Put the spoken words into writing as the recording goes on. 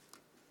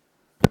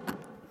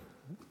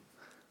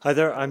Hi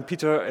there, I'm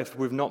Peter. If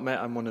we've not met,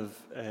 I'm one of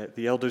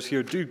the elders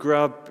here. Do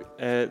grab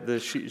the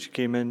sheet that you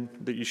came in,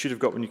 that you should have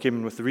got when you came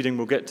in with the reading.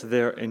 We'll get to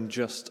there in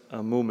just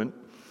a moment.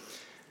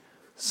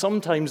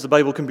 Sometimes the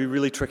Bible can be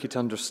really tricky to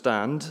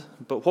understand,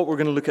 but what we're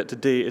going to look at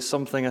today is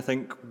something I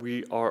think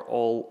we are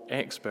all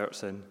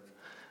experts in,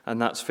 and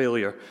that's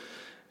failure.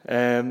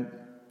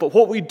 But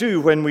what we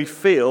do when we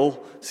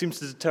fail seems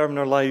to determine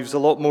our lives a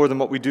lot more than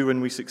what we do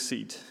when we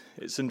succeed.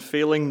 It's in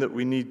failing that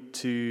we need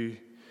to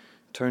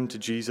turn to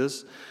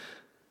Jesus.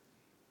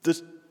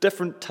 There's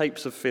different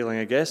types of failing,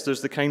 I guess.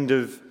 There's the kind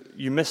of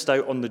you missed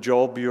out on the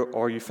job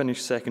or you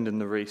finished second in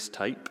the race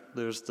type.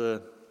 There's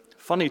the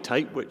funny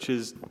type, which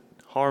is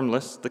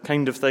harmless, the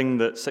kind of thing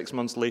that 6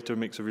 months later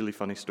makes a really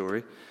funny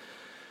story.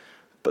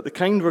 But the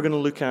kind we're going to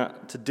look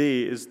at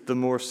today is the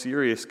more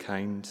serious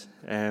kind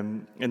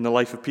in the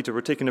life of Peter.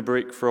 We're taking a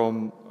break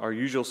from our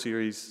usual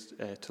series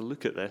to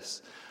look at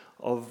this,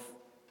 of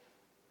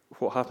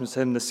what happens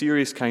to him, the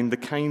serious kind, the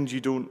kind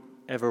you don't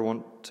ever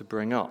want to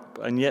bring up.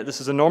 And yet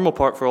this is a normal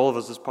part for all of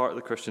us as part of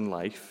the Christian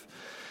life.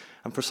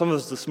 And for some of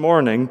us this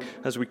morning,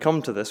 as we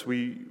come to this,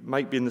 we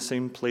might be in the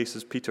same place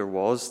as Peter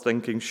was,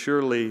 thinking,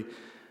 surely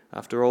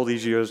after all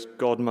these years,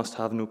 God must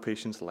have no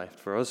patience left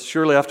for us.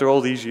 Surely after all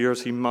these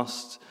years, he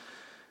must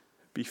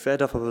be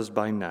fed up of us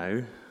by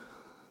now,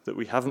 that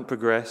we haven't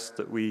progressed,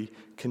 that we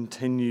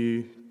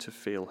continue to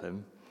fail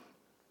him.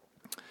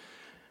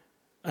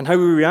 And how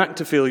we react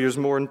to failure is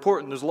more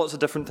important. There's lots of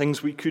different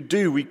things we could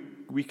do.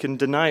 We can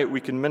deny it, we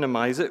can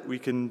minimize it, we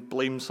can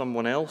blame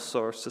someone else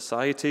or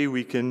society,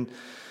 we can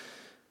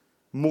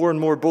more and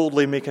more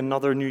boldly make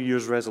another New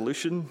Year's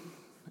resolution.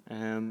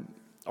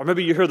 Or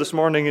maybe you hear this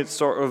morning it's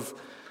sort of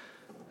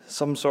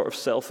some sort of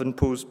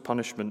self-imposed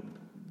punishment,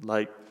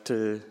 a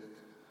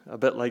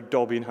bit like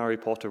Dobby in Harry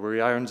Potter, where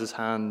he irons his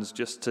hands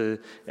just to,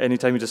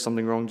 anytime he does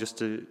something wrong, just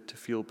to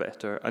feel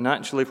better. And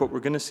actually what we're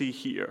going to see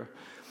here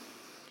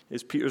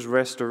is Peter's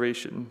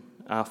restoration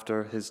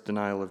after his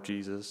denial of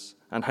Jesus,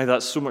 and how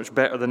that's so much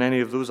better than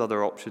any of those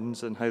other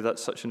options, and how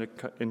that's such an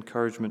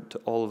encouragement to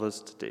all of us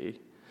today.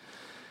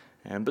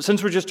 But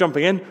since we're just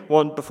jumping in,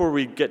 before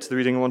we get to the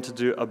reading, I want to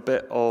do a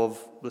bit of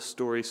the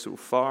story so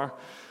far.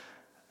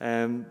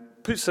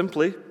 Put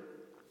simply,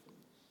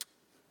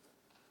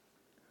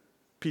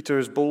 Peter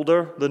is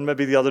bolder than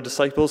maybe the other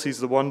disciples.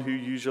 He's the one who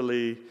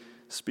usually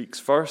speaks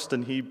first,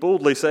 and he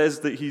boldly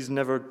says that he's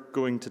never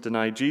going to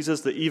deny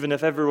Jesus, that even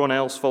if everyone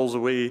else falls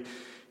away,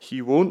 he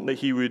won't, that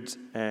he would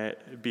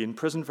be in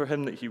prison for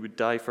him, that he would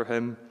die for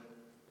him.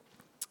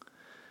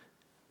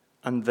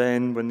 And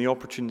then when the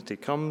opportunity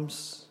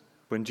comes,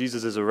 when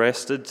Jesus is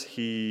arrested,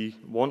 he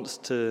wants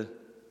to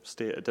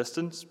stay at a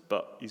distance,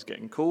 but he's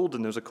getting cold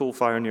and there's a coal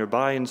fire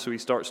nearby, and so he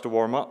starts to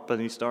warm up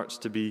and he starts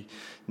to be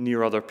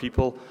near other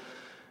people.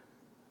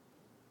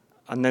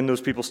 And then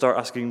those people start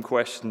asking him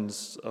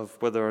questions of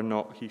whether or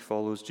not he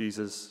follows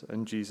Jesus,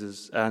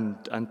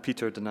 and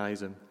Peter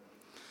denies him.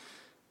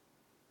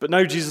 But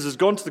now Jesus has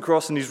gone to the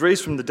cross and he's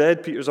raised from the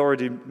dead. Peter's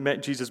already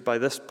met Jesus by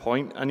this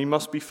point, and he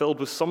must be filled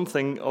with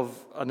something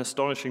of an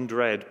astonishing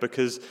dread,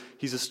 because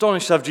he's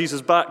astonished to have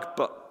Jesus back,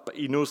 but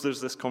he knows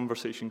there's this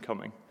conversation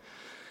coming.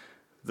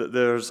 That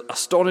there's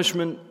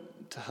astonishment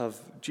to have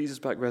Jesus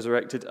back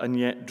resurrected, and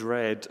yet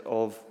dread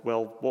of,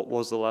 well, what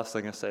was the last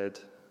thing I said?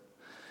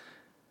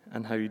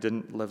 And how he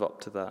didn't live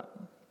up to that.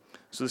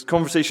 So this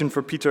conversation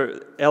for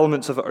Peter,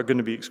 elements of it are going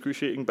to be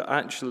excruciating, but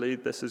actually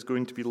this is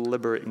going to be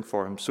liberating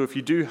for him. So if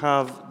you do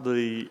have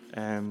the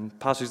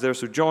passage there,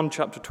 so John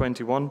chapter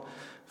 21,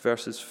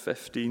 verses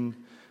 15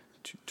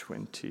 to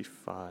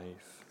 25.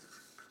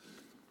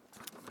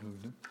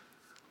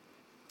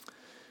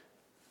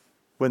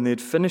 When they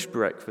had finished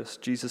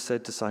breakfast, Jesus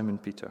said to Simon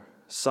Peter,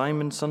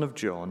 "Simon, son of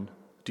John,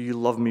 do you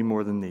love me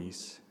more than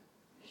these?"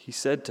 He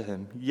said to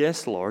him,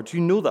 "Yes, Lord,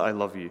 you know that I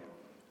love you."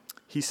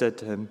 He said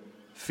to him,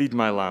 "Feed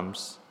my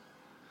lambs."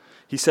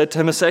 He said to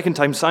him a second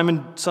time,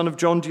 "Simon, son of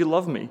John, do you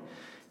love me?"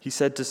 He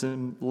said to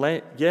him,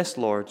 "Yes,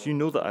 Lord, you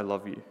know that I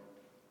love you."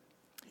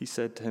 He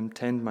said to him,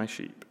 "Tend my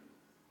sheep."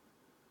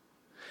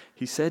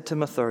 He said to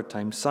him a third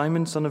time,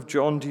 "Simon, son of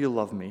John, do you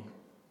love me?"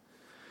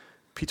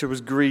 Peter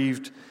was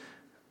grieved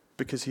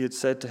because he had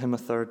said to him a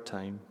third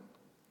time,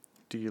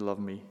 "Do you love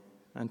me?"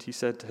 And he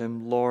said to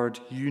him, "Lord,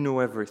 you know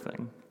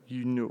everything.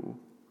 You know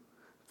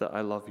that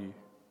I love you."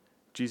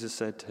 Jesus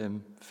said to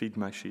him, "Feed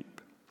my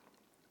sheep.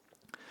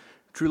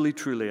 Truly,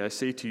 truly, I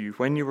say to you,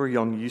 when you were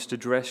young, you used to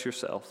dress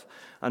yourself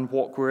and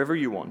walk wherever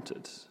you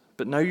wanted.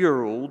 But now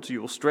you're old,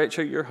 you will stretch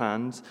out your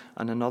hands,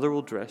 and another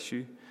will dress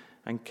you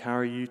and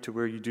carry you to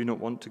where you do not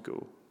want to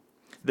go."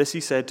 This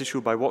he said to show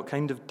by what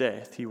kind of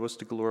death he was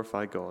to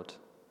glorify God.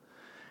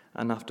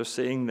 And after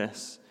saying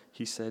this,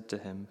 he said to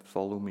him,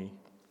 "Follow me."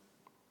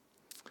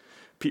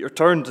 Peter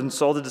turned and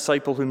saw the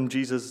disciple whom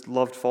Jesus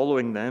loved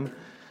following them,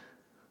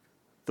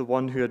 the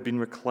one who had been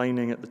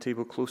reclining at the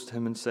table close to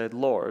him, and said,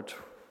 "Lord,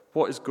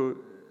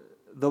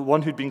 the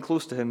one who'd been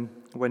close to him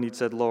when he'd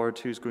said, 'Lord,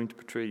 who's going to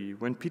betray you?'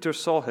 When Peter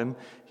saw him,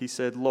 he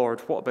said,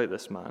 'Lord, what about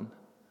this man?'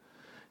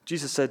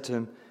 Jesus said to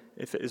him,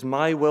 'If it is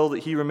my will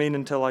that he remain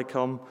until I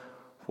come,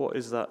 what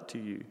is that to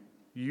you?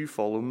 You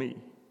follow me.'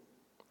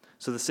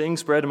 So the saying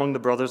spread among the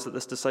brothers that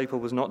this disciple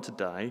was not to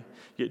die,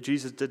 yet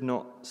Jesus did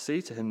not say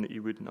to him that he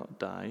would not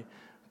die,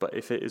 but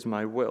if it is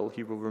my will,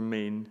 he will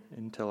remain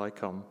until I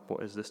come.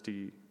 What is this to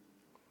you?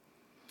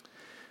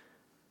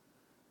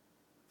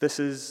 This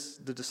is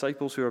the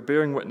disciples who are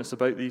bearing witness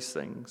about these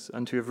things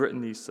and who have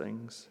written these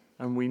things,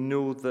 and we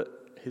know that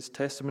his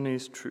testimony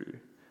is true.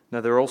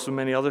 Now there are also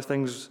many other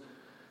things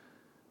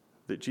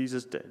that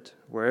Jesus did,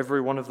 were every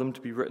one of them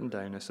to be written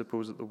down, I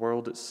suppose that the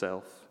world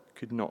itself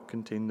could not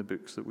contain the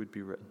books that would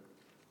be written.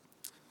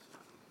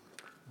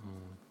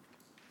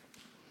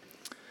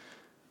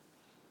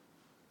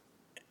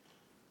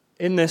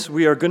 In this,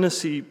 we are going to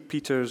see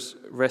Peter's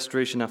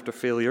restoration after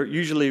failure.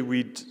 Usually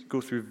we'd go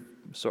through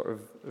sort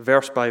of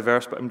verse by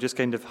verse, but I'm just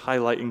kind of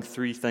highlighting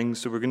three things.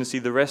 So we're going to see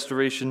the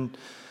restoration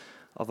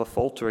of a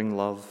faltering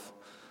love,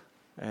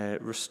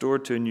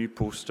 restored to a new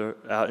posture,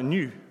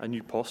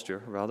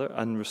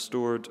 and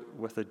restored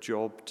with a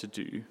job to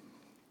do.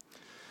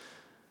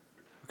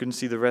 We're going to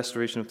see the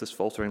restoration of this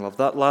faltering love.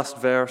 That last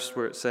verse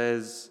where it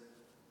says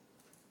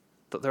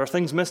that there are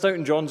things missed out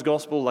in John's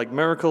gospel, like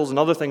miracles and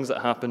other things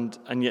that happened,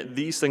 and yet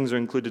these things are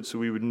included so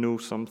we would know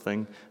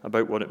something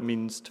about what it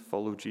means to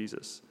follow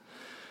Jesus.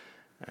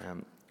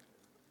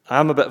 I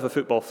am a bit of a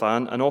football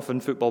fan, and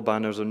often football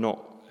banners are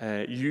not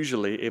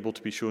usually able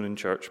to be shown in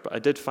church, but I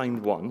did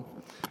find one,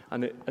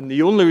 and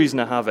the only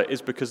reason I have it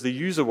is because they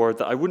use a word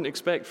that I wouldn't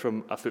expect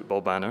from a football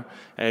banner.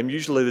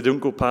 Usually they don't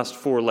go past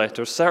 4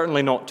 letters,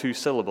 certainly not 2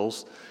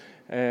 syllables.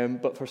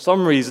 But for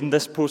some reason,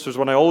 this poster is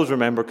one I always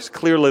remember, because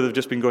clearly they've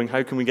just been going,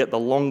 how can we get the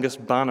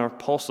longest banner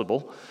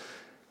possible?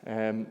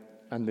 And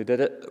they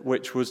did it,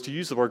 which was to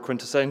use the word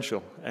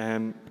quintessential.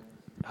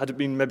 Had it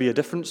been maybe a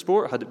different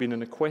sport, had it been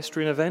an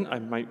equestrian event, I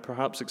might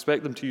perhaps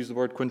expect them to use the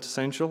word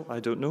quintessential, I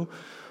don't know.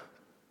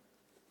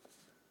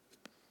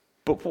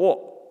 But what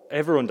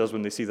everyone does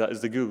when they see that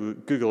is they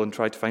Google and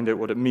try to find out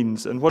what it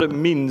means. And what it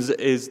means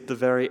is the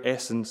very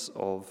essence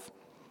of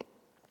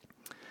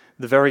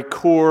the very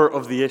core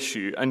of the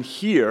issue. And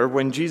here,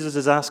 when Jesus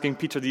is asking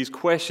Peter these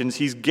questions,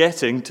 he's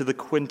getting to the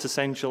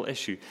quintessential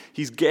issue.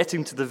 He's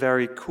getting to the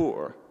very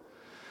core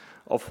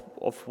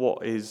of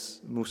what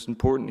is most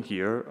important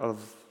here,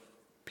 of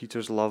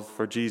Peter's love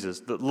for Jesus.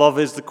 That love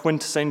is the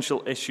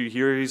quintessential issue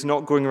here. He's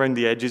not going around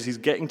the edges. He's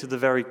getting to the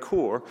very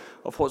core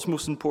of what's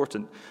most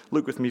important.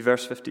 Look with me,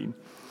 verse 15.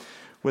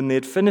 When they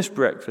had finished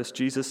breakfast,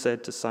 Jesus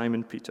said to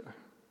Simon Peter,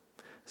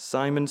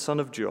 "Simon, son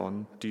of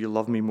John, do you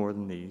love me more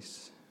than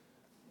these?"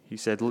 He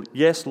said,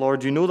 "Yes,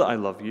 Lord, you know that I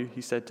love you."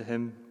 He said to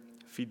him,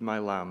 "Feed my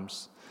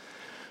lambs."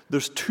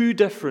 There's 2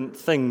 different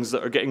things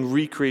that are getting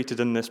recreated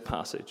in this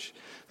passage.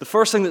 The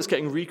first thing that's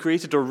getting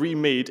recreated or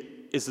remade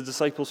is the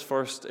disciples'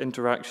 first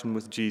interaction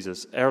with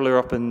Jesus. Earlier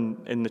up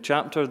in the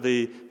chapter,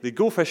 they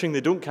go fishing,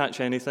 they don't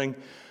catch anything,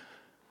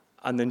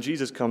 and then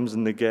Jesus comes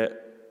and they get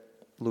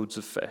loads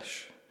of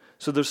fish.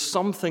 So there's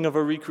something of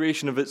a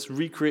recreation of it's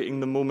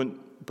recreating the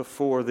moment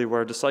before they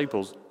were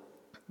disciples.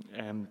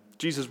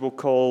 Jesus will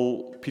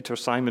call Peter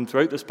Simon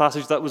throughout this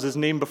passage. That was his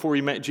name before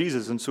he met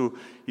Jesus, and so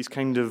he's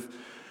kind of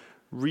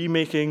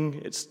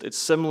remaking. It's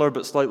similar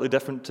but slightly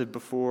different to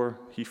before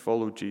he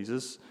followed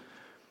Jesus.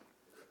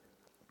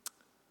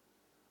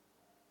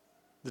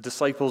 The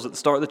disciples at the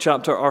start of the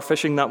chapter are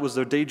fishing. That was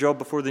their day job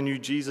before they knew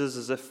Jesus,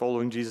 as if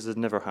following Jesus had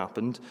never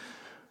happened.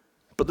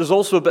 But there's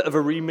also a bit of a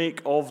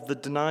remake of the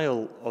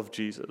denial of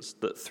Jesus,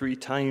 that 3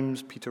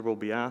 times Peter will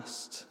be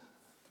asked,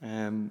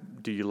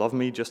 do you love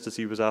me? Just as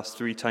he was asked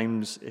 3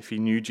 times if he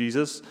knew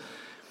Jesus.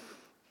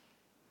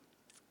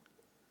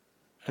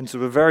 And so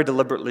we're very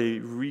deliberately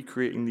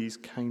recreating these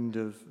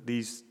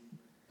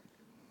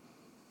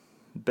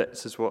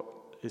bits is what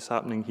is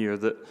happening here,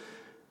 that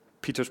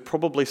Peter's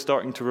probably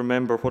starting to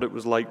remember what it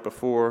was like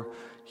before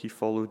he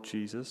followed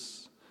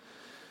Jesus.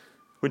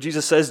 When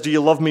Jesus says, "Do you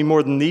love me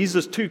more than these?"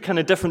 there's 2 kind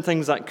of different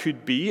things that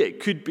could be.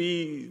 It could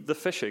be the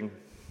fishing,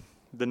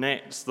 the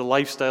nets, the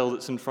lifestyle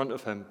that's in front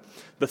of him.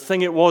 The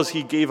thing it was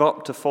he gave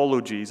up to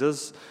follow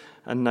Jesus,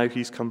 and now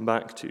he's come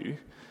back to.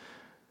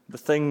 The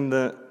thing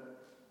that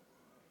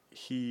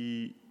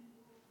he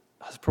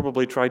has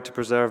probably tried to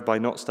preserve by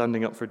not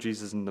standing up for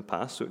Jesus in the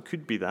past. So it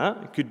could be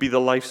that. It could be the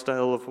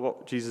lifestyle of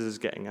what Jesus is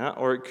getting at,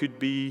 or it could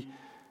be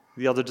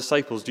the other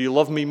disciples. Do you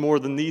love me more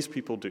than these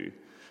people do?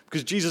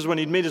 Because Jesus, when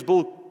he'd made his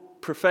bold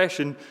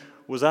profession,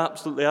 was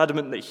absolutely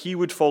adamant that he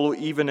would follow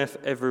even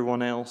if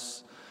everyone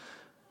else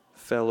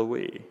fell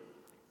away.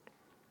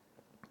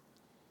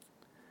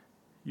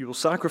 You will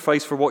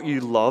sacrifice for what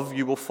you love.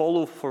 You will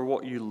follow for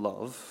what you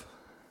love.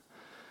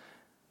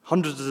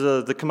 Hundreds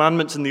of the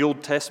commandments in the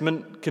Old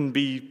Testament can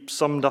be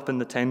summed up in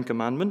the 10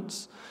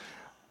 Commandments.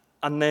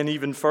 And then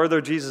even further,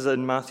 Jesus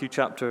in Matthew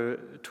chapter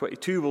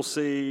 22 will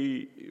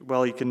say,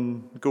 well, he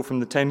can go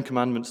from the 10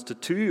 Commandments to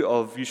 2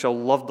 of, you shall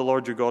love the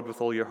Lord your God with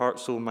all your heart,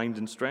 soul, mind,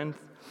 and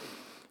strength,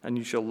 and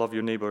you shall love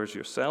your neighbor as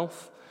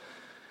yourself.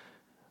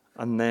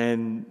 And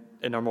then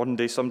in our modern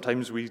day,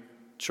 sometimes we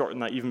shorten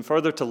that even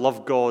further to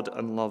love God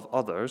and love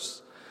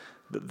others.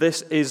 That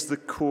this is the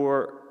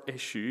core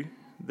issue.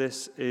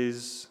 This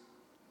is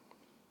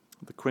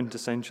the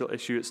quintessential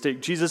issue at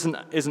stake. Jesus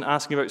isn't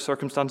asking about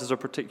circumstances or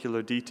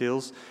particular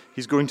details.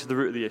 He's going to the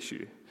root of the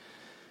issue.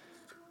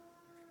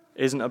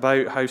 It isn't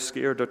about how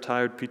scared or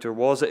tired Peter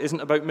was. It isn't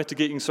about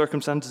mitigating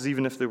circumstances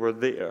even if they were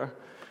there.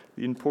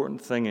 The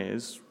important thing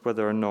is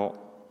whether or not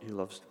he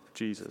loves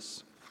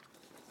Jesus.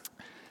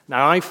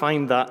 Now, I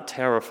find that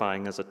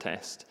terrifying as a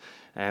test.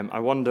 I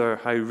wonder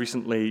how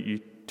recently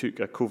you took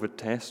a COVID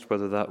test,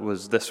 whether that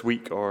was this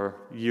week or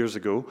years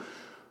ago.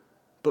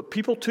 But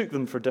people took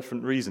them for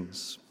different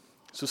reasons.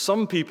 So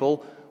some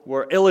people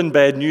were ill in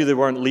bed, knew they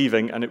weren't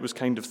leaving, and it was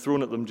kind of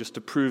thrown at them just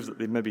to prove that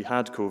they maybe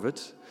had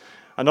COVID.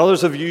 And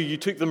others of you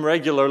took them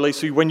regularly,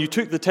 so when you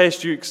took the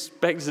test, you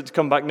expected it to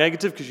come back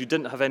negative because you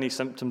didn't have any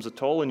symptoms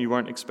at all and you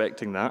weren't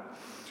expecting that.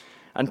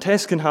 And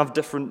tests can have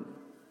different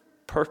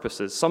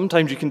purposes.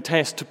 Sometimes you can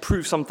test to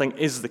prove something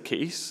is the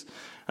case,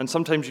 and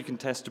sometimes you can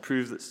test to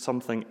prove that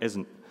something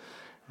isn't.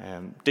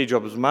 Day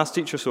job as a maths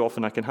teacher, so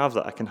often I can have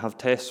that. I can have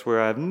tests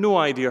where I have no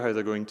idea how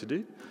they're going to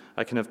do.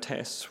 I can have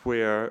tests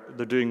where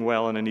they're doing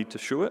well and I need to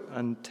show it,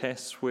 and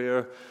tests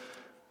where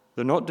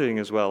they're not doing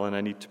as well and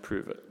I need to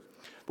prove it.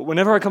 But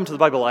whenever I come to the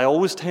Bible, I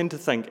always tend to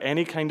think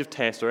any kind of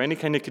test or any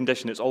kind of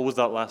condition, it's always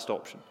that last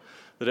option.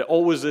 That it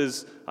always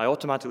is, I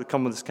automatically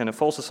come with this kind of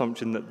false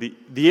assumption that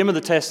the aim of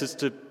the test is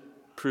to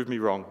prove me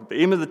wrong.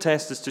 The aim of the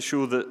test is to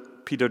show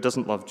that Peter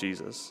doesn't love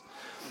Jesus.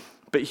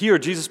 But here,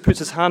 Jesus puts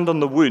his hand on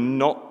the wound,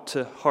 not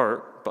to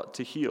hurt, but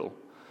to heal.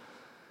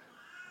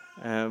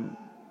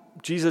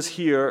 Jesus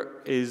here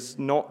is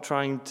not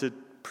trying to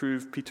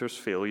prove Peter's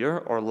failure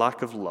or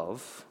lack of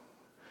love.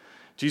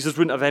 Jesus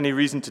wouldn't have any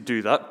reason to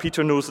do that.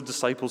 Peter knows, the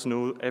disciples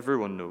know,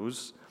 everyone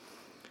knows.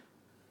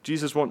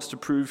 Jesus wants to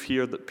prove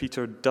here that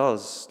Peter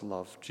does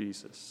love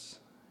Jesus.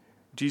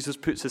 Jesus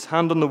puts his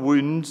hand on the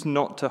wound,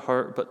 not to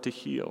hurt, but to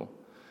heal.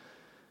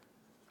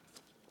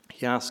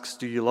 He asks,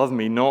 do you love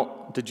me?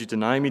 Not, did you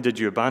deny me? Did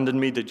you abandon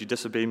me? Did you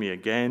disobey me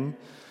again?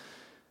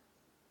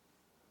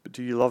 But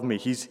do you love me?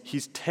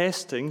 He's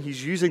testing,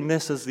 he's using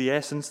this as the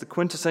essence, the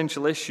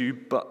quintessential issue,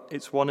 but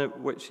it's one at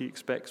which he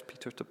expects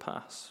Peter to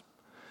pass.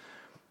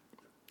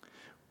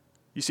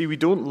 You see, we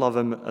don't love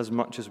him as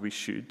much as we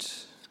should,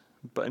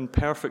 but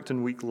imperfect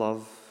and weak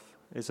love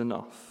is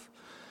enough.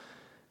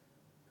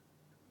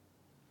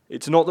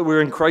 It's not that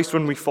we're in Christ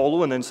when we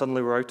follow and then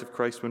suddenly we're out of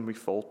Christ when we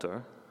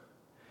falter.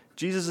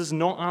 Jesus is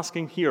not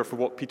asking here for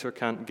what Peter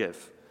can't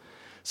give.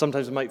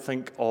 Sometimes we might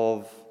think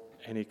of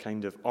any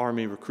kind of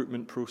army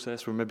recruitment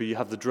process where maybe you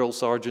have the drill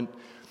sergeant,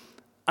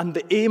 and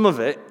the aim of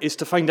it is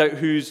to find out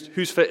who's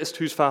fittest,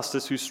 who's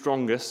fastest, who's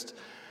strongest,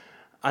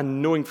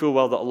 and knowing full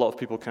well that a lot of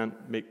people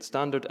can't make the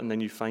standard, and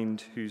then you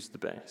find who's the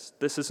best.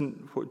 This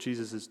isn't what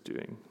Jesus is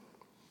doing.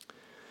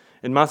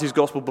 In Matthew's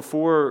Gospel,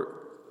 before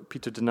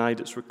Peter denied,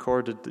 it's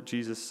recorded that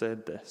Jesus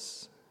said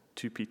this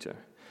to Peter,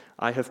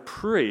 I have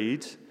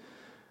prayed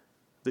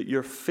that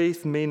your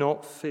faith may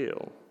not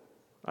fail,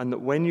 and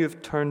that when you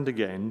have turned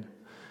again,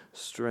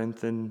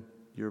 strengthen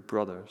your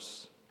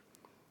brothers.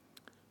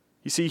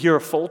 You see here,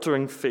 a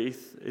faltering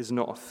faith is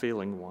not a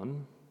failing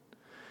one.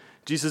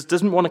 Jesus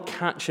doesn't want to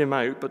catch him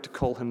out, but to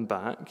call him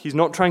back. He's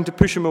not trying to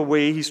push him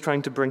away, he's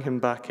trying to bring him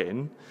back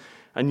in.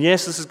 And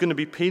yes, this is going to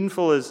be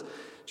painful as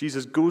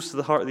Jesus goes to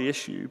the heart of the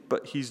issue,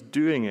 but he's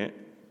doing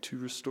it to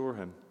restore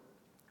him.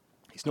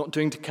 He's not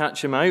doing to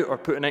catch him out or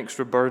put an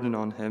extra burden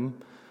on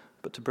him,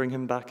 but to bring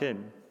him back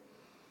in.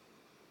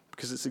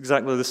 Because it's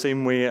exactly the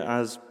same way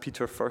as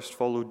Peter first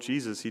followed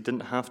Jesus. He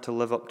didn't have to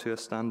live up to a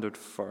standard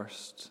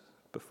first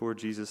before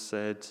Jesus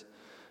said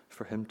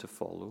for him to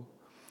follow.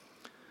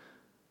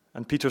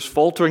 And Peter's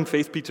faltering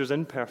faith, Peter's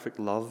imperfect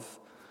love,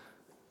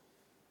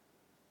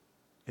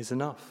 is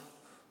enough.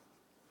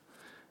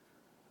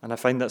 And I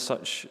find that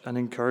such an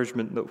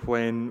encouragement that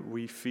when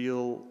we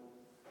feel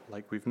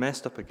like we've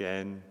messed up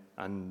again,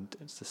 and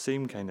it's the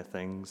same kind of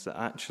things, that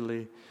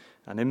actually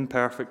an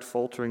imperfect,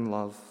 faltering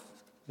love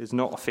is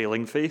not a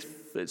failing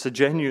faith. It's a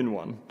genuine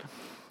one.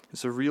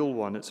 It's a real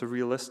one. It's a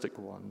realistic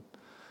one.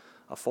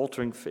 A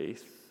faltering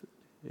faith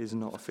is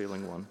not a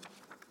failing one.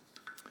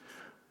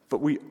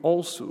 But we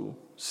also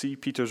see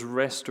Peter's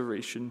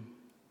restoration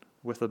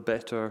with a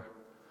better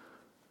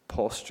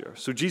posture.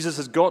 So Jesus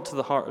has got to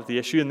the heart of the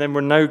issue, and then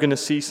we're now going to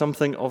see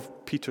something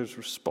of Peter's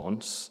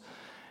response.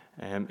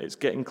 It's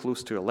getting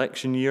close to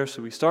election year,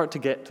 so we start to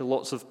get to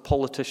lots of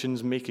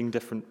politicians making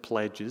different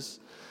pledges.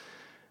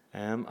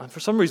 And for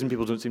some reason,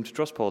 people don't seem to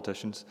trust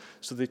politicians.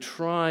 So they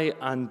try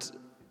and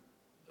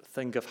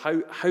think of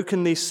how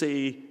can they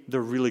say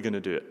they're really going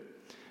to do it.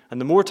 And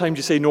the more times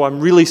you say, no,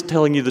 I'm really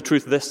telling you the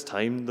truth this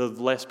time, the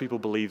less people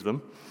believe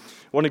them.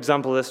 One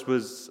example of this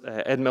was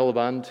Ed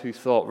Miliband, who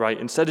thought, right,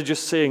 instead of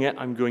just saying it,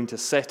 I'm going to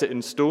set it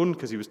in stone,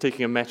 because he was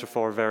taking a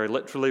metaphor very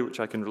literally, which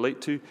I can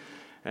relate to.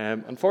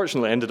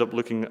 Unfortunately, it ended up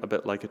looking a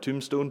bit like a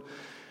tombstone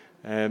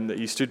that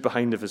he stood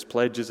behind of his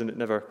pledges, and it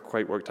never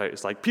quite worked out.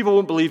 It's like, people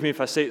won't believe me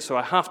if I say it, so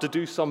I have to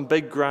do some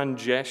big grand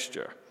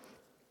gesture.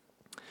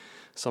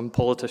 Some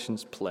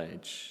politician's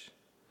pledge.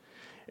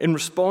 In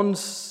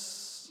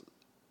response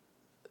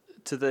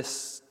to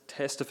this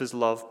test of his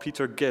love,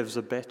 Peter gives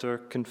a better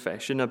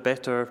confession, a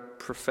better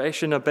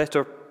profession, a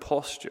better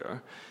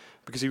posture,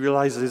 because he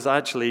realizes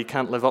actually he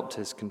can't live up to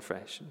his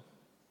confession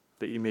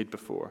that he made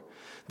before.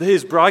 That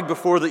his brag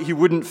before that he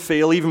wouldn't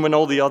fail even when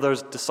all the other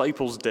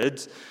disciples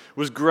did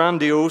was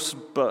grandiose,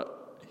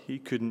 but he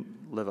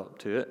couldn't live up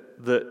to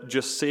it. That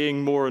just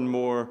saying more and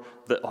more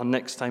that,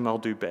 next time I'll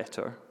do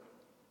better.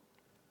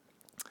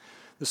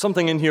 There's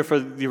something in here for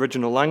the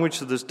original language,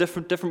 so there's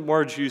different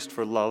words used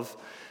for love,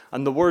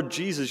 and the word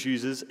Jesus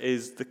uses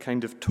is the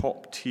kind of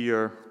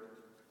top-tier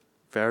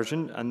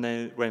version, and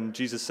then when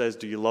Jesus says,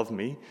 "Do you love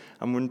me?"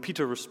 and when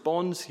Peter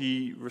responds,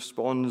 he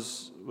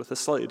responds with a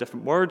slightly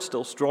different word,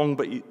 still strong,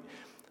 but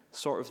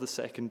sort of the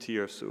second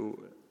tier. So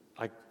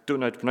I don't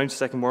know how to pronounce the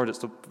second word. It's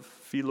the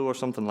philo or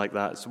something like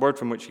that. It's the word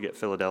from which you get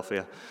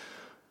Philadelphia.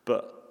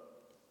 But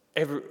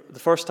the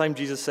first time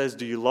Jesus says,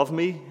 "Do you love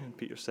me?" and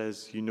Peter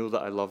says, "You know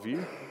that I love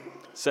you."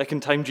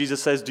 Second time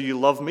Jesus says, "Do you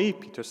love me?"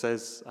 Peter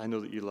says, "I know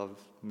that you love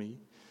me.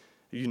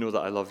 You know that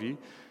I love you."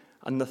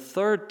 And the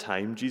third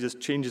time, Jesus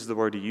changes the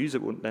word he used.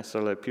 It won't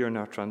necessarily appear in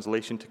our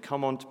translation, to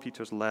come onto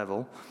Peter's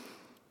level,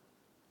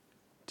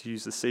 to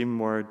use the same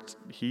word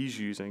he's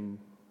using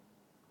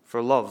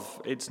for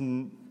love.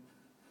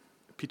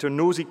 Peter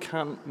knows he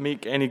can't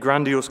make any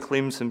grandiose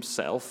claims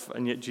himself,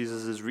 and yet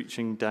Jesus is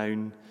reaching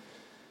down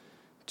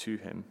to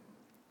him.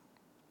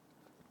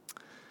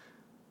 I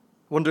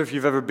wonder if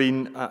you've ever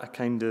been at a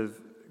kind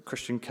of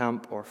Christian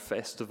camp or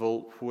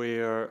festival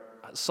where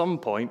at some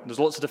point, there's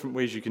lots of different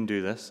ways you can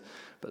do this,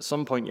 but at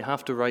some point you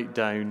have to write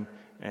down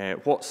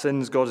what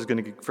sins God is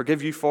going to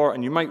forgive you for,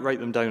 and you might write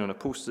them down on a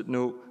post-it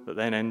note that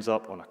then ends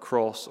up on a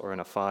cross or in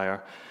a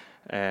fire,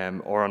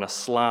 or on a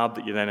slab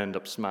that you then end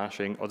up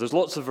smashing, or there's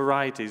lots of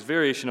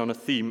variation on a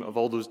theme of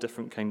all those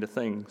different kind of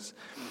things.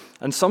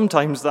 And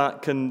sometimes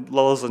that can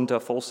lull us into a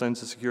false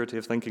sense of security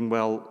of thinking,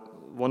 well,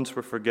 once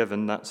we're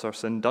forgiven, that's our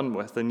sin done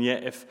with. And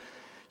yet if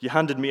you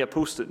handed me a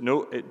post-it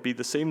note, it'd be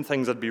the same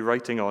things I'd be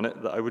writing on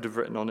it that I would have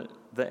written on it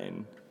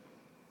then.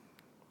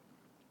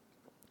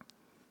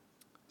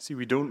 See,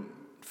 we don't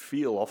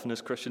feel often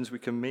as Christians we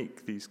can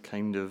make these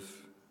kind of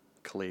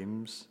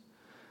claims.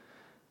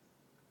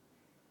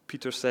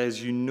 Peter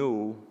says, "You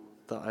know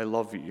that I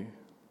love you."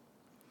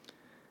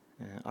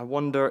 I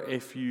wonder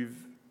if you've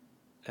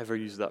ever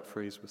used that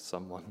phrase with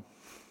someone.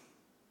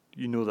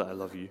 You know that I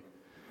love you.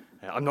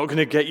 I'm not going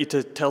to get you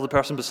to tell the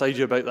person beside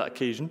you about that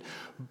occasion,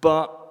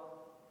 but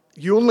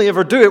you only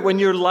ever do it when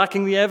you're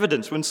lacking the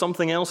evidence, when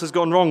something else has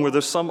gone wrong, where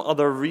there's some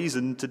other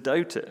reason to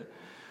doubt it.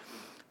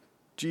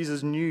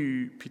 Jesus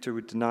knew Peter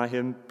would deny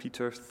him.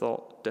 Peter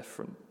thought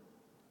different.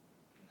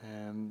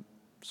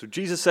 So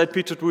Jesus said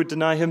Peter would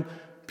deny him.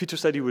 Peter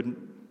said he wouldn't.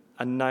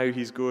 And now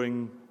he's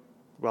going,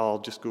 well, I'll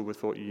just go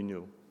with what you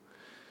know.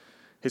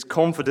 His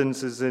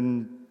confidence is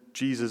in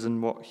Jesus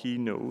and what he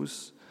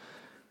knows.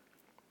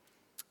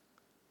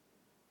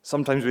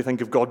 Sometimes we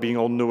think of God being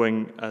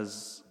all-knowing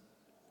as,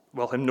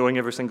 well, him knowing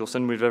every single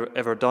sin we've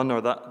ever done,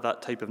 or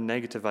that type of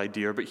negative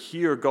idea. But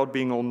here, God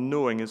being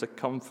all-knowing is a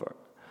comfort.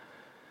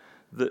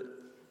 That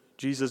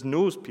Jesus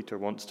knows Peter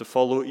wants to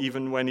follow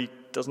even when he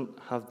doesn't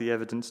have the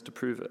evidence to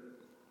prove it.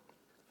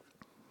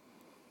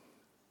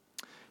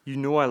 You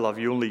know I love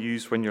you only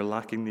used when you're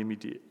lacking the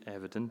immediate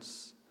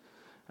evidence.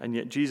 And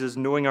yet Jesus,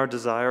 knowing our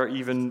desire,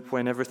 even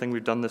when everything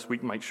we've done this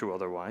week might show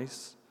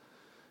otherwise.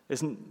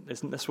 Isn't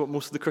this what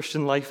most of the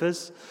Christian life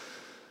is?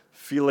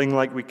 Feeling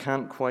like we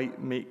can't quite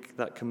make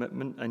that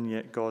commitment, and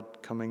yet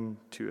God coming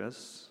to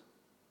us.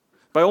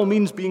 By all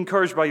means, be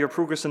encouraged by your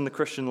progress in the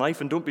Christian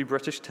life, and don't be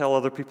British, tell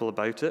other people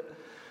about it.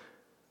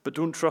 But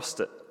don't trust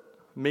it.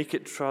 Make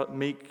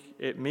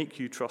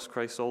you trust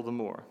Christ all the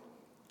more.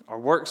 Our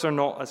works are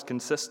not as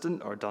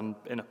consistent or done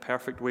in a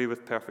perfect way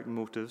with perfect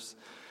motives.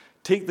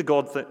 Take the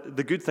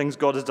good things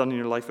God has done in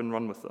your life and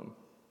run with them.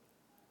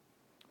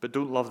 But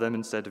don't love them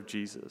instead of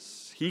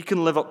Jesus. He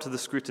can live up to the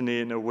scrutiny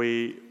in a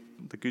way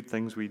the good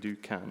things we do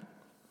can't.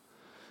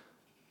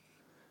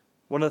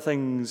 One of the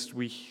things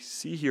we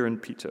see here in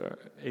Peter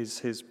is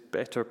his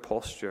better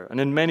posture. And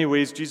in many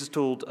ways, Jesus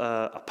told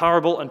a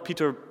parable, and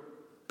Peter,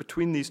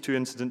 between these two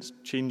incidents,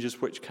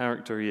 changes which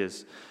character he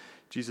is.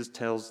 Jesus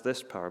tells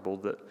this parable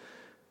that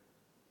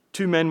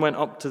 2 men went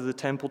up to the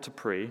temple to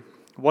pray,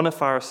 one a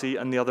Pharisee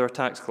and the other a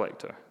tax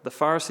collector. The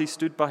Pharisee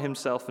stood by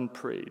himself and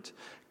prayed,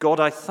 "God,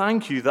 I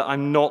thank you that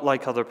I'm not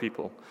like other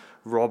people,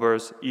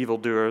 robbers,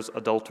 evildoers,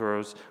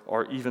 adulterers,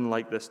 or even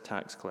like this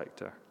tax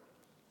collector.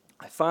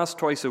 I fast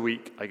twice a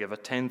week, I give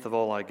 1/10 of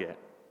all I get."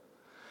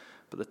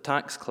 But the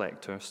tax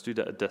collector stood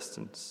at a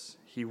distance.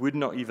 He would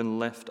not even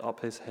lift up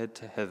his head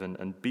to heaven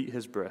and beat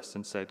his breast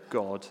and said,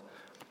 "God,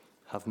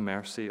 have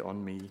mercy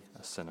on me,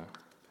 a sinner."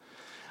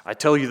 I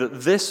tell you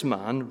that this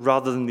man,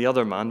 rather than the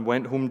other man,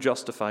 went home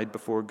justified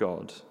before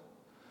God.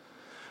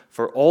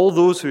 For all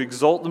those who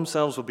exalt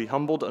themselves will be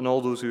humbled, and all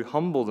those who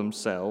humble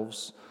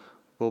themselves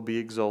will be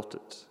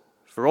exalted.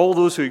 For all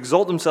those who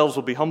exalt themselves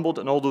will be humbled,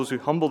 and all those who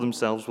humble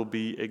themselves will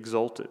be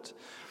exalted.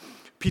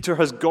 Peter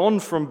has gone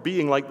from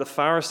being like the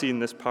Pharisee in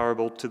this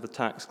parable to the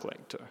tax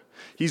collector.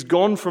 He's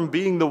gone from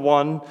being the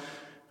one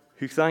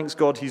who thanks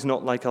God he's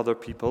not like other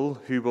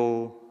people, who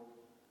will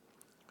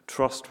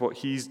trust what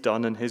he's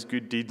done and his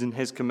good deeds and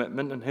his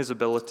commitment and his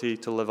ability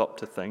to live up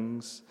to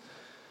things,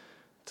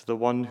 to the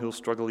one who'll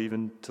struggle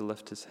even to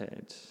lift his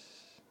head.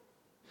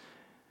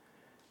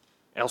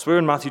 Elsewhere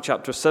in Matthew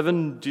chapter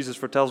 7, Jesus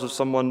foretells of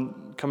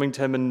someone coming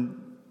to him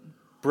and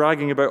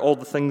bragging about all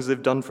the things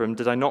they've done for him.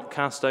 Did I not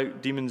cast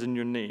out demons in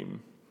your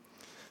name?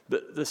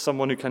 There's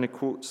someone who kind of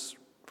quotes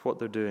what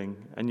they're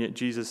doing, and yet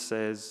Jesus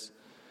says,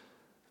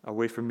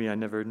 away from me, I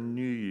never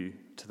knew you,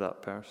 to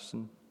that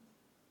person.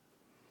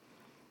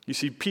 You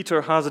see,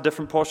 Peter has a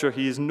different posture.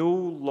 He is no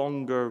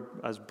longer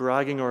as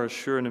bragging or as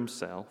sure in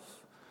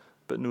himself,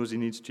 but knows he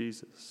needs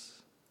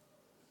Jesus.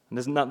 And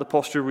isn't that the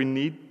posture we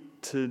need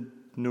to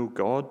know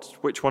God?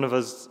 Which one of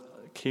us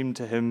came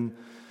to him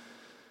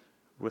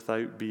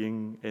without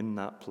being in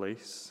that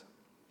place?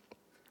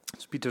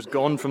 So Peter's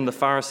gone from the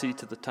Pharisee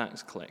to the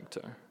tax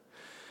collector.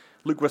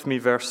 Look with me,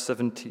 verse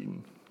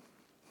 17.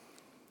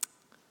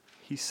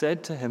 He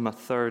said to him a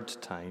third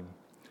time,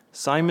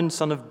 Simon,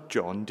 son of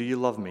John, do you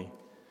love me?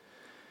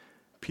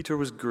 Peter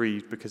was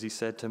grieved because he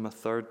said to him a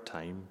third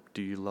time,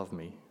 do you love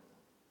me?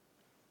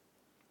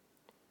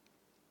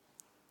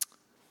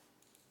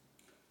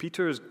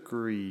 Peter is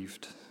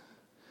grieved.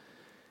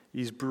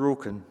 He's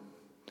broken.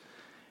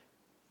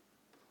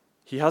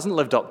 He hasn't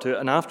lived up to it,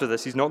 and after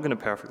this, he's not going to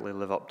perfectly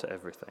live up to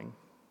everything.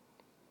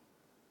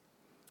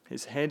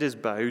 His head is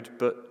bowed,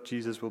 but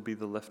Jesus will be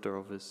the lifter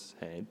of his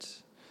head.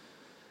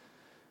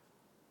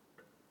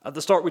 At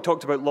the start, we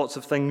talked about lots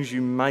of things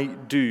you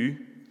might do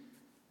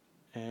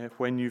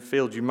when you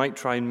failed. You might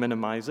try and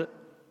minimize it.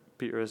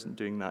 Peter isn't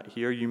doing that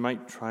here. You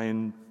might try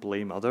and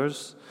blame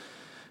others.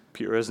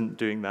 Peter isn't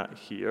doing that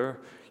here.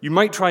 You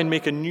might try and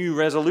make a new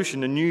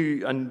resolution, a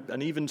new and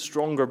an even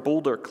stronger,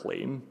 bolder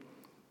claim.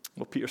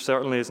 Well, Peter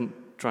certainly isn't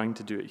trying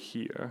to do it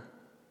here.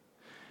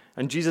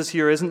 And Jesus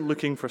here isn't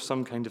looking for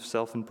some kind of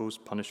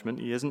self-imposed punishment.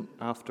 He isn't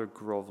after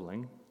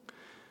groveling.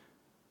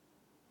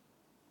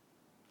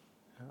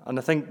 And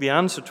I think the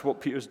answer to what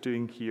Peter's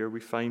doing here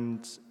we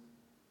find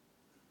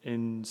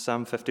in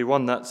Psalm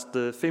 51. That's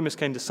the famous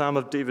kind of Psalm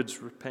of David's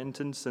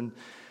repentance. And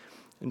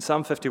in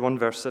Psalm 51,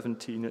 verse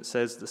 17, it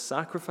says, the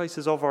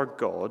sacrifices of our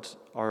God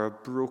are a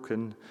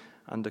broken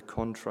and a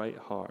contrite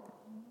heart.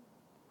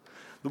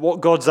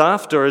 What God's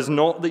after is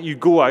not that you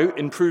go out,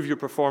 improve your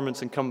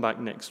performance, and come back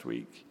next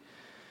week.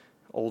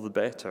 All the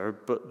better,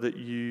 but that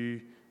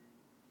you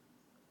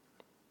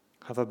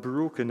have a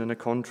broken and a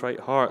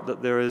contrite heart,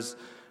 that there is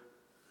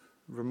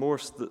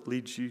remorse that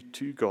leads you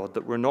to God,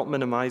 that we're not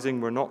minimizing,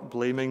 we're not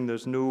blaming,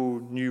 there's no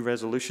new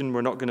resolution,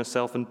 we're not going to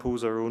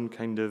self-impose our own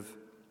kind of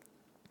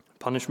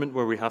punishment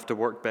where we have to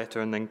work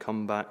better and then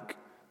come back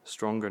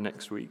stronger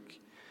next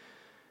week.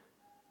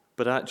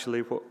 But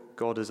actually what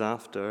God is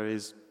after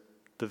is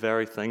the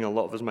very thing a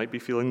lot of us might be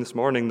feeling this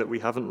morning, that we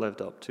haven't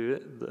lived up to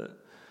it, that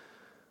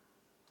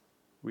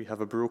we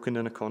have a broken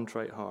and a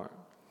contrite heart.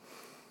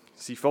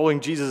 See,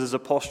 following Jesus is a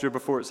posture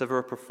before it's ever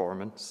a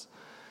performance.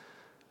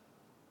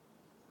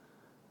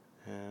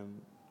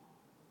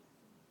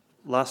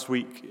 Last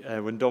week,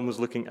 when Dom was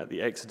looking at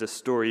the Exodus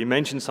story, he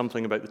mentioned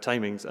something about the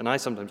timings, and I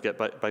sometimes get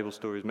Bible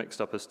stories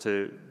mixed up as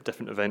to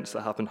different events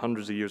that happen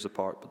hundreds of years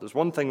apart. But there's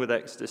one thing with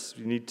Exodus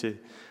you need to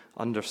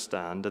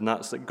understand, and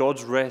that's that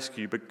God's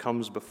rescue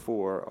comes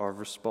before our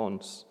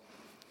response.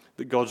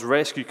 That God's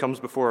rescue comes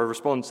before our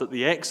response, that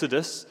the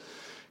Exodus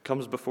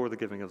comes before the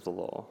giving of the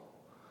law.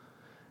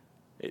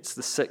 It's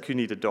the sick who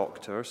need a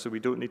doctor, so we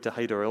don't need to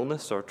hide our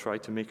illness or try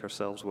to make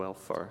ourselves well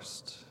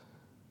first.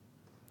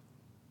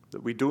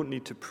 That we don't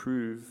need to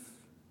prove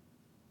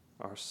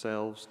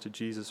ourselves to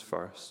Jesus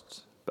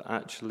first, but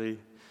actually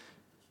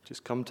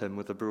just come to him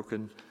with a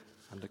broken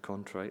and a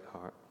contrite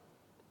heart.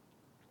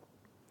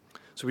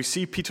 So we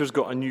see Peter's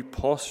got a new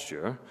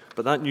posture,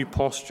 but that new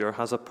posture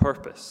has a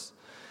purpose.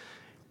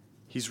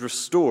 He's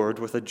restored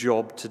with a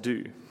job to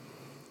do.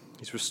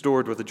 He's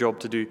restored with a job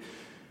to do.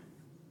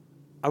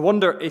 I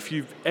wonder if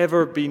you've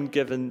ever been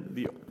given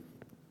the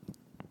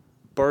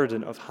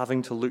burden of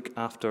having to look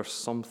after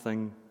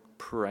something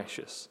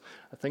precious.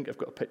 I think I've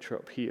got a picture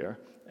up here.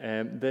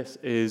 This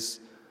is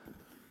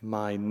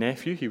my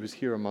nephew. He was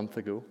here a month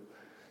ago.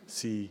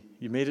 See,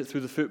 you made it through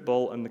the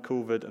football and the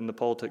COVID and the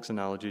politics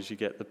analogies. You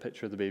get the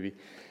picture of the baby.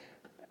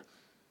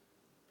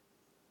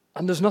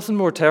 And there's nothing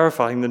more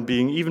terrifying than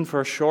being, even for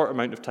a short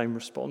amount of time,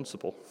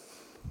 responsible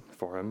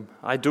for him.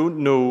 I don't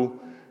know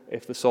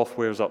if the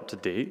software's up to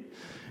date.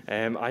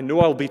 I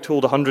know I'll be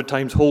told 100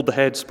 times, hold the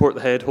head, support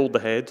the head, hold the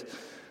head.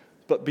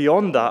 But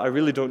beyond that, I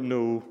really don't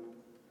know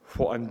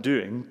what I'm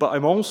doing. But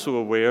I'm also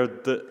aware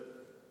that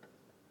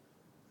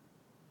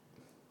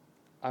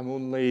I'm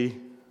only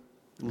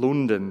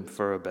loaned him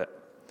for a bit.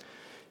 You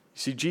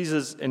see,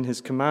 Jesus, in his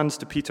commands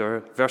to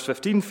Peter, verse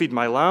 15, feed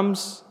my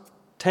lambs,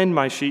 tend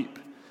my sheep,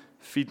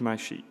 feed my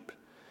sheep.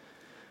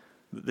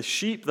 The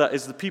sheep, that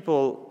is the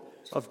people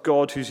of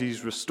God who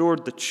he's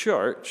restored, the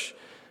church,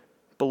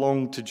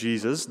 belong to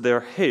Jesus.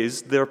 They're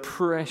his. They're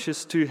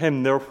precious to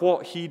him. They're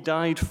what he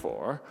died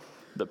for.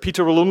 That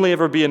Peter will only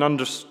ever be an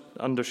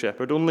under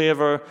shepherd, only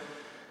ever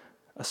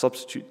a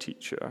substitute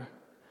teacher,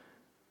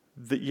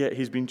 that yet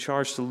he's been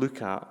charged to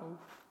look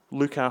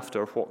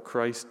after what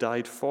Christ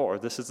died for.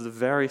 This is the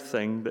very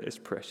thing that is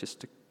precious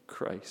to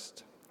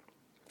Christ.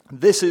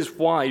 This is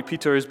why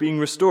Peter is being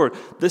restored.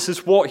 This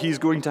is what he's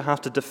going to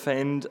have to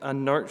defend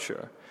and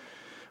nurture.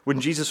 When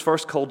Jesus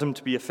first called him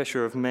to be a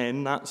fisher of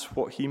men, that's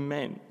what he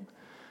meant.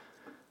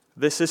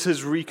 This is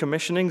his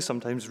recommissioning,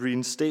 sometimes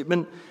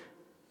reinstatement.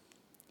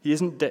 He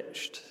isn't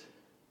ditched.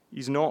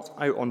 He's not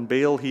out on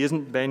bail. He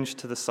isn't benched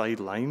to the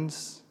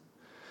sidelines.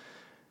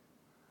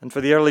 And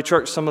for the early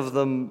church, some of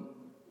them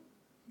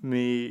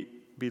may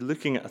be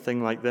looking at a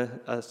thing like this,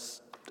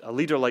 as a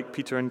leader like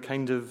Peter, and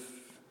kind of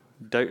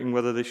doubting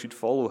whether they should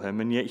follow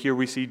him. And yet here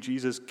we see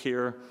Jesus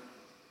care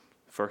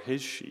for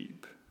his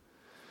sheep.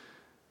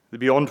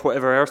 Beyond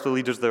whatever earthly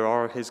leaders there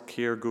are, his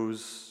care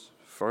goes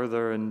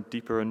further and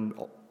deeper and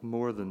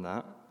more than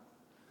that.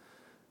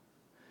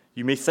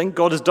 You may think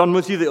God is done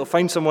with you, that he'll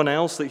find someone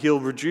else, that he'll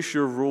reduce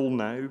your role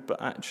now,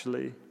 but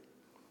actually,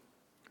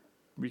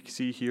 we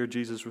see here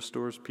Jesus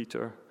restores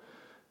Peter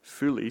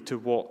fully to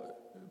what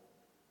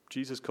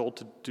Jesus called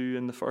to do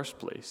in the first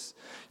place.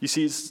 You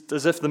see, it's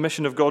as if the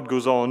mission of God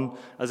goes on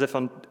as if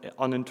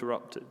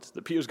uninterrupted.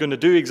 That Peter's going to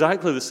do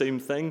exactly the same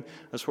thing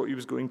as what he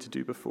was going to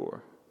do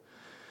before.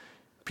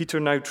 Peter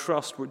now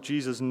trusts what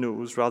Jesus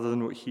knows rather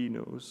than what he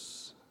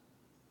knows.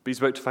 But he's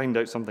about to find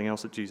out something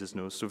else that Jesus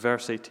knows. So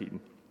verse 18.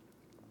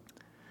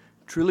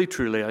 Truly,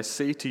 truly, I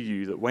say to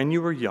you that when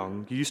you were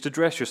young, you used to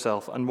dress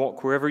yourself and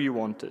walk wherever you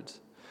wanted.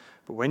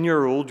 But when you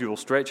are old, you will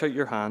stretch out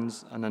your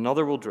hands, and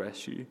another will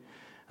dress you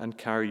and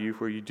carry you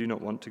where you do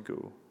not want to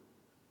go.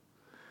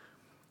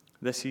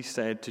 This he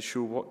said to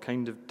show what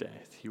kind of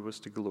death he was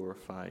to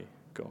glorify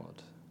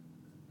God.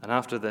 And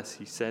after this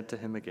he said to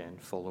him again,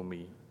 follow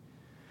me.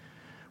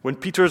 When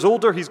Peter is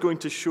older, he's going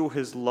to show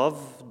his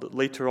love, but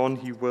later on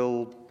he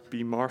will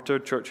be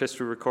martyred. Church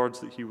history records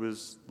that he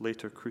was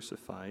later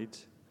crucified.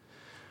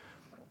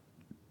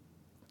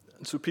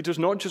 And so Peter's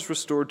not just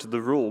restored to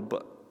the role,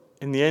 but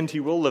in the end, he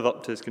will live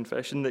up to his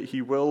confession that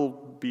he will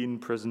be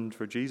imprisoned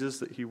for Jesus,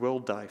 that he will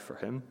die for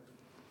him.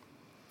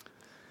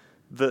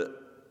 That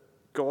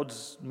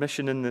God's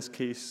mission in this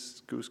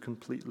case goes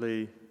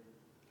completely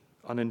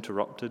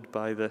uninterrupted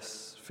by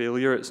this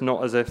failure. It's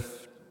not as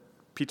if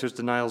Peter's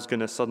denial is going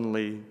to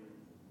suddenly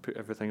put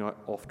everything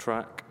off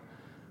track.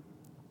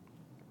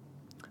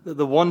 That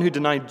the one who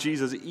denied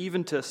Jesus,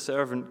 even to a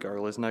servant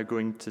girl, is now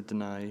going to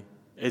die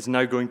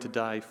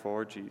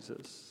for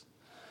Jesus.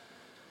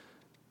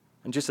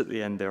 And just at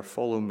the end there,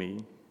 follow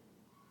me.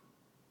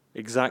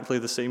 Exactly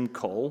the same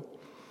call.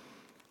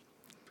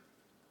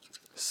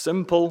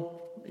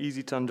 Simple,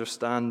 easy to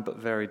understand, but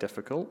very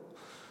difficult.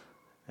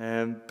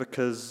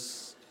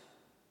 Because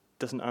it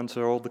doesn't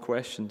answer all the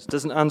questions.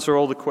 Doesn't answer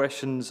all the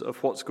questions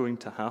of what's going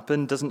to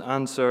happen. Doesn't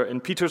answer,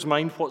 in Peter's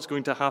mind, what's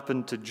going to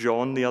happen to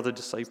John, the other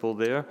disciple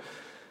there,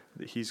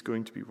 that he's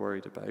going to be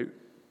worried about.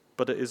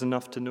 But it is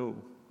enough to know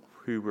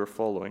who we're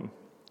following.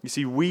 You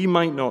see, we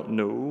might not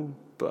know,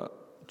 but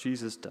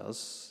Jesus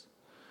does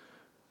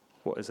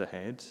what is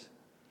ahead.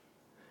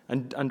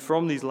 And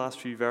from these last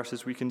few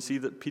verses, we can see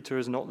that Peter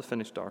is not the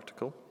finished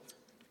article.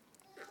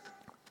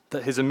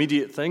 That his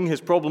immediate thing,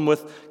 his problem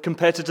with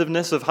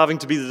competitiveness of having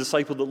to be the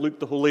disciple that looked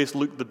the holiest,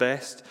 looked the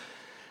best,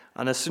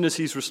 and as soon as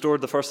he's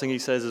restored, the first thing he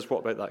says is, what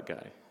about that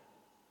guy?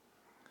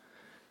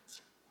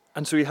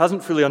 And so he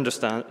hasn't fully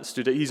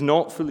understood it. He's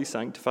not fully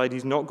sanctified.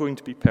 He's not going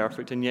to be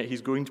perfect, and yet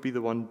he's going to be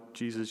the one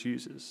Jesus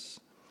uses.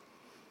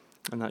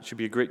 And that should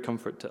be a great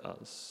comfort to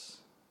us.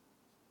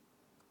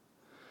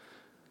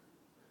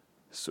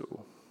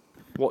 So,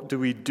 what do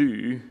we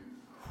do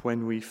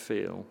when we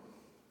fail?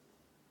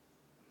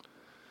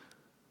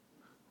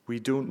 We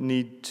don't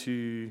need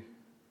to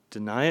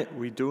deny it.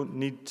 We don't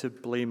need to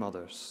blame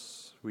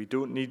others. We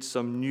don't need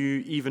some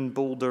new, even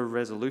bolder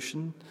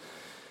resolution.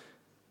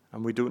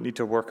 And we don't need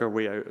to work our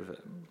way out of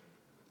it.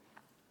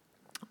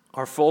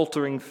 Our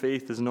faltering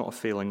faith is not a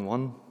failing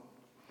one.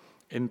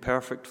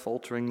 Imperfect,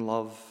 faltering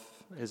love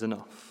is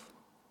enough.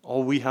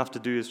 All we have to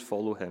do is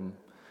follow him.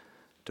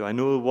 Do I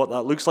know what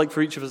that looks like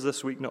for each of us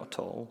this week? Not at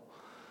all.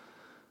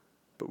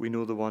 But we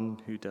know the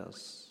one who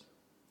does.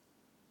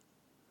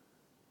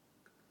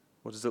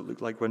 What does it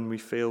look like when we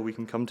fail? We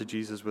can come to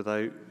Jesus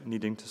without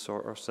needing to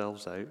sort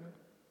ourselves out.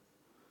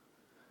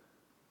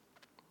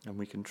 And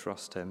we can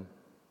trust him.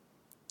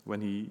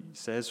 When he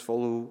says,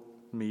 follow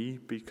me,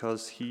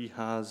 because he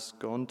has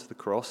gone to the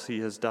cross,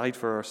 he has died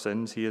for our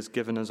sins, he has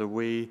given us a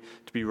way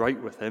to be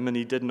right with him, and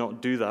he did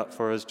not do that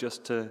for us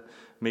just to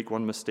make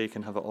one mistake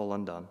and have it all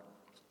undone.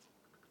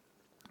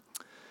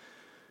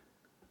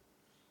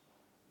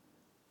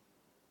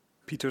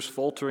 Peter's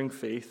faltering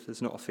faith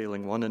is not a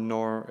failing one, and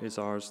nor is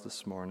ours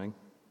this morning.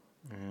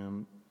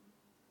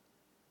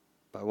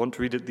 But I want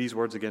to read these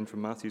words again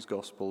from Matthew's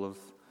Gospel of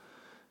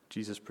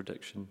Jesus'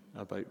 prediction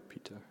about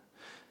Peter.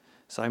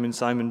 Simon,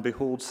 Simon,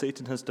 behold,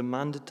 Satan has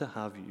demanded to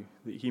have you,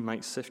 that he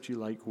might sift you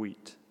like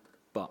wheat.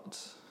 But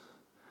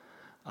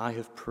I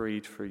have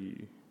prayed for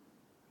you,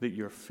 that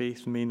your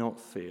faith may not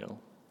fail.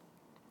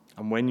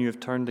 And when you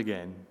have turned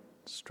again,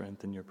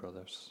 strengthen your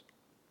brothers.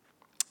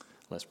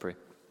 Let's pray.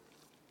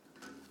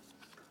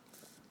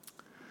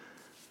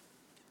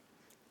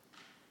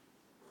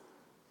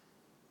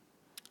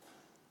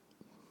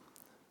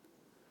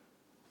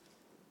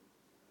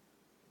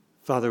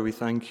 Father, we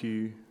thank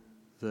you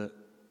that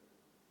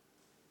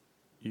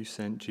you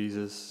sent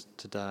Jesus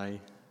to die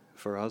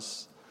for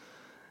us,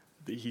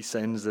 that he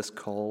sends this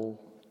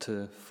call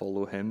to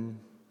follow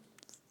him,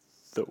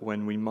 that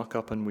when we muck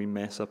up and we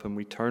mess up and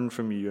we turn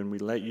from you and we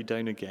let you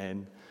down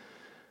again,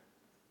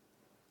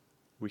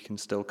 we can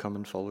still come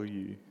and follow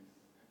you,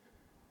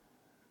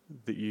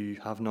 that you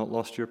have not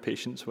lost your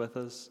patience with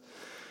us,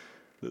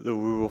 that though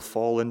we will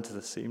fall into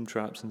the same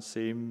traps and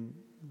same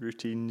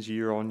routines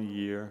year on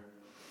year,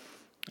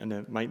 and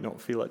it might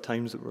not feel at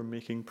times that we're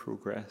making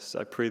progress,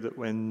 I pray that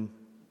when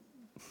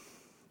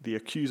the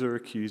accuser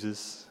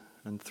accuses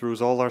and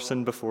throws all our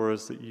sin before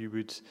us, that you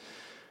would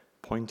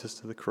point us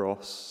to the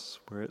cross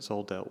where it's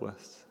all dealt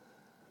with,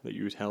 that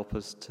you would help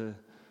us to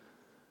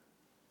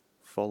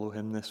follow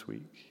him this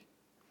week.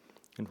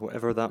 And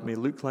whatever that may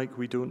look like,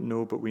 we don't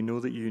know, but we know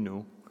that you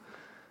know.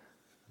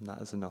 And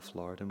that is enough,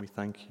 Lord, and we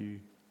thank you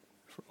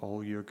for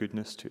all your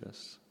goodness to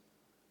us.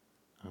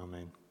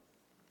 Amen.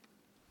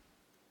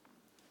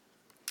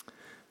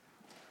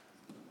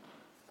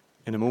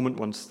 In a moment,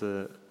 once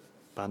the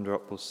band are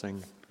up, we'll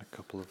sing a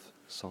couple of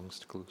songs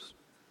to close.